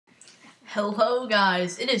Hello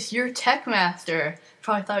guys, it is your Tech Master.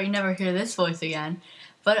 Probably thought you'd never hear this voice again.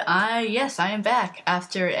 But I am back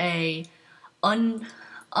after a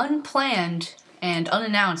unplanned and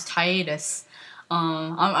unannounced hiatus.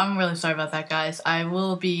 I'm really sorry about that, guys. I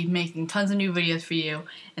will be making tons of new videos for you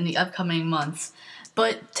in the upcoming months.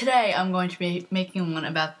 But today I'm going to be making one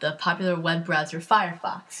about the popular web browser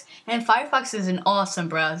Firefox. And Firefox is an awesome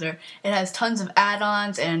browser. It has tons of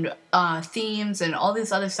add-ons and themes and all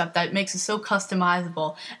this other stuff that makes it so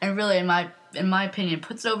customizable and really, in my opinion,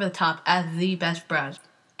 puts it over the top as the best browser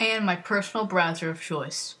and my personal browser of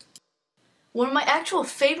choice. One of my actual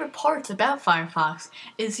favorite parts about Firefox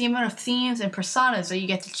is the amount of themes and personas that you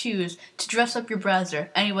get to choose to dress up your browser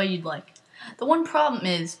any way you'd like. The one problem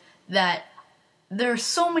is that there are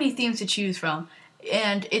so many themes to choose from,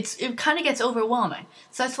 and it kind of gets overwhelming.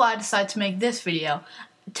 So that's why I decided to make this video,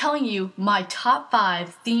 telling you my top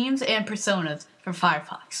 5 themes and personas for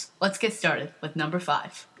Firefox. Let's get started with number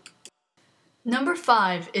 5. Number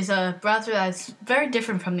 5 is a browser that's very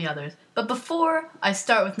different from the others. But before I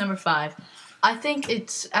start with number 5, I think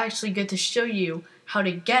it's actually good to show you how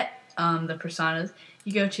to get the personas.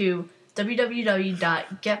 You go to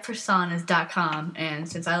www.getpersonas.com,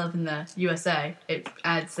 and since I live in the USA, it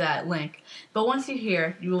adds that link. But once you're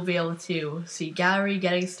here, you will be able to see gallery,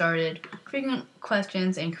 getting started, frequent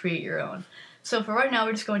questions, and create your own. So for right now,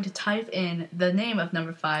 we're just going to type in the name of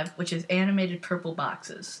number 5, which is animated purple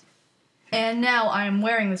boxes. And now I am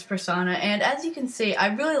wearing this persona, and as you can see,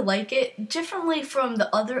 I really like it. Differently from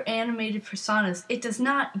the other animated personas, it does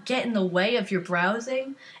not get in the way of your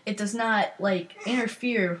browsing. It does not,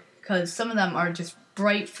 interfere, because some of them are just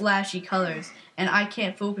bright, flashy colors, and I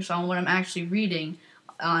can't focus on what I'm actually reading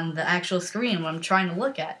on the actual screen, what I'm trying to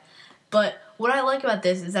look at. But what I like about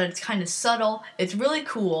this is that it's kind of subtle, it's really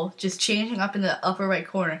cool, just changing up in the upper right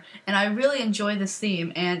corner, and I really enjoy this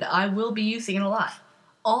theme, and I will be using it a lot.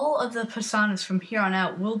 All of the personas from here on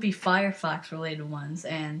out will be Firefox related ones,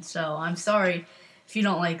 and so I'm sorry if you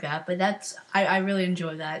don't like that, but I really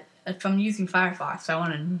enjoy that. If I'm using Firefox, I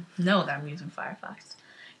want to know that I'm using Firefox.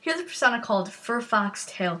 Here's a persona called Firefox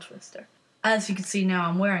Tail Twister. As you can see now,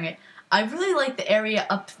 I'm wearing it. I really like the area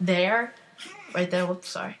up there, right there, whoops,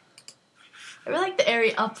 sorry. I really like the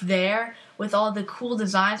area up there with all the cool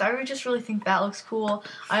designs. I just really think that looks cool.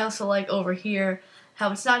 I also like over here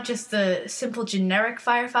how it's not just the simple generic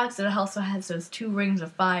Firefox, it also has those 2 rings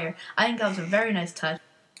of fire. I think that was a very nice touch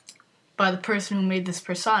by the person who made this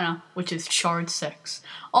persona, which is Chard6.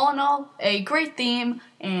 All in all, a great theme,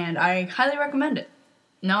 and I highly recommend it.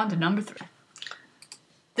 Now on to number 3.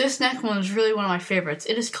 This next one is really one of my favorites.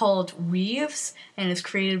 It is called Weaves, and is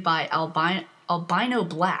created by Albino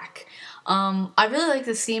Black. I really like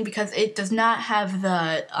this theme because it does not have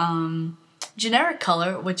the generic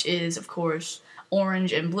color, which is, of course,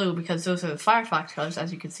 orange and blue, because those are the Firefox colors,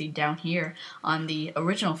 as you can see down here on the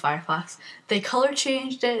original Firefox. They color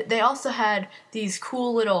changed it. They also had these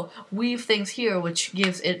cool little weave things here, which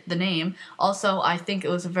gives it the name. Also, I think it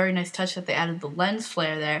was a very nice touch that they added the lens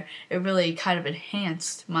flare there. It really kind of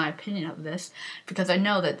enhanced my opinion of this, because I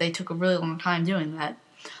know that they took a really long time doing that.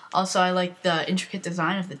 Also, I like the intricate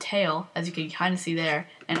design of the tail, as you can kind of see there,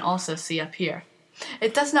 and also see up here.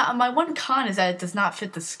 It does not. My one con is that it does not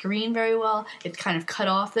fit the screen very well. It's kind of cut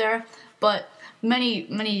off there, but many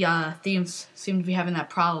themes seem to be having that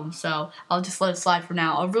problem, so I'll just let it slide for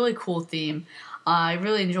now. A really cool theme. I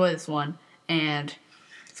really enjoy this one, and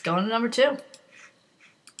let's go on to number 2.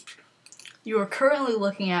 You are currently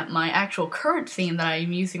looking at my actual current theme that I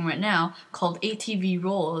am using right now, called ATV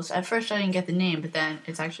Rolls. At first I didn't get the name, but then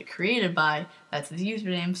it's actually created by, that's his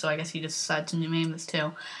username, so I guess he just decided to name this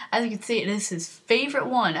too. As you can see, it is his favorite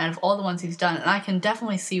one out of all the ones he's done, and I can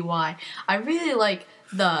definitely see why. I really like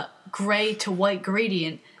the gray to white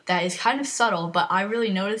gradient that is kind of subtle, but I really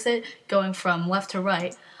notice it going from left to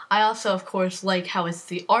right. I also, of course, like how it's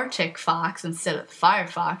the Arctic Fox instead of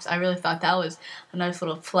Firefox. I really thought that was a nice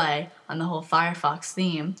little play on the whole Firefox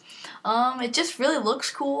theme. It just really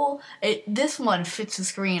looks cool. This one fits the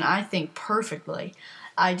screen, I think, perfectly.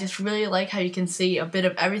 I just really like how you can see a bit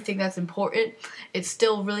of everything that's important. It's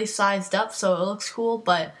still really sized up, so it looks cool,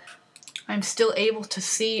 but I'm still able to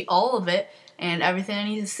see all of it and everything I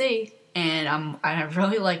need to see, and I'm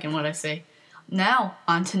really liking what I see. Now,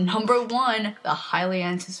 on to number 1, the highly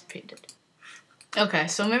anticipated. Okay,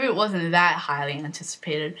 so maybe it wasn't that highly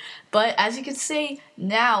anticipated, but as you can see,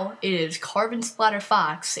 now it is Carbon Splatter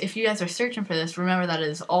Fox. If you guys are searching for this, remember that it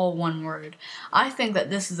is all one word. I think that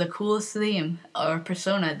this is the coolest theme or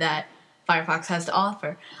persona that Firefox has to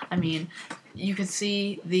offer. I mean, you can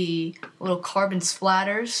see the little carbon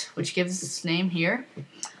splatters, which gives its name here.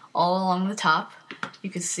 all along the top. You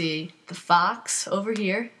can see the fox over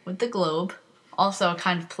here with the globe. Also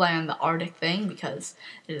kind of play on the Arctic thing because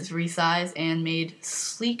it is resized and made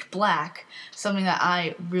sleek black, something that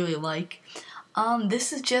I really like.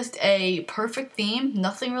 This is just a perfect theme,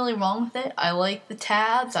 nothing really wrong with it. I like the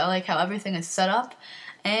tabs, I like how everything is set up,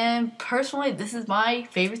 and personally this is my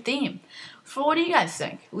favorite theme. So what do you guys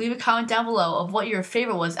think? Leave a comment down below of what your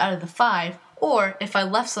favorite was out of the 5, or if I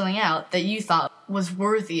left something out that you thought was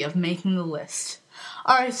worthy of making the list.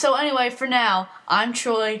 Alright, so anyway, for now, I'm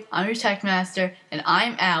Troy, I'm your Tech Master, and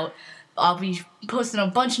I'm out. I'll be posting a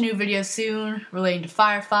bunch of new videos soon relating to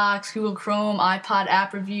Firefox, Google Chrome, iPod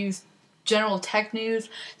app reviews, general tech news.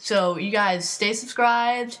 So you guys stay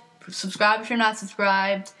subscribed, subscribe if you're not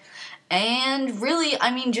subscribed, and really,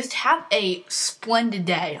 I mean, just have a splendid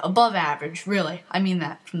day, above average, really. I mean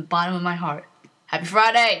that from the bottom of my heart. Happy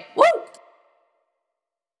Friday! Woo!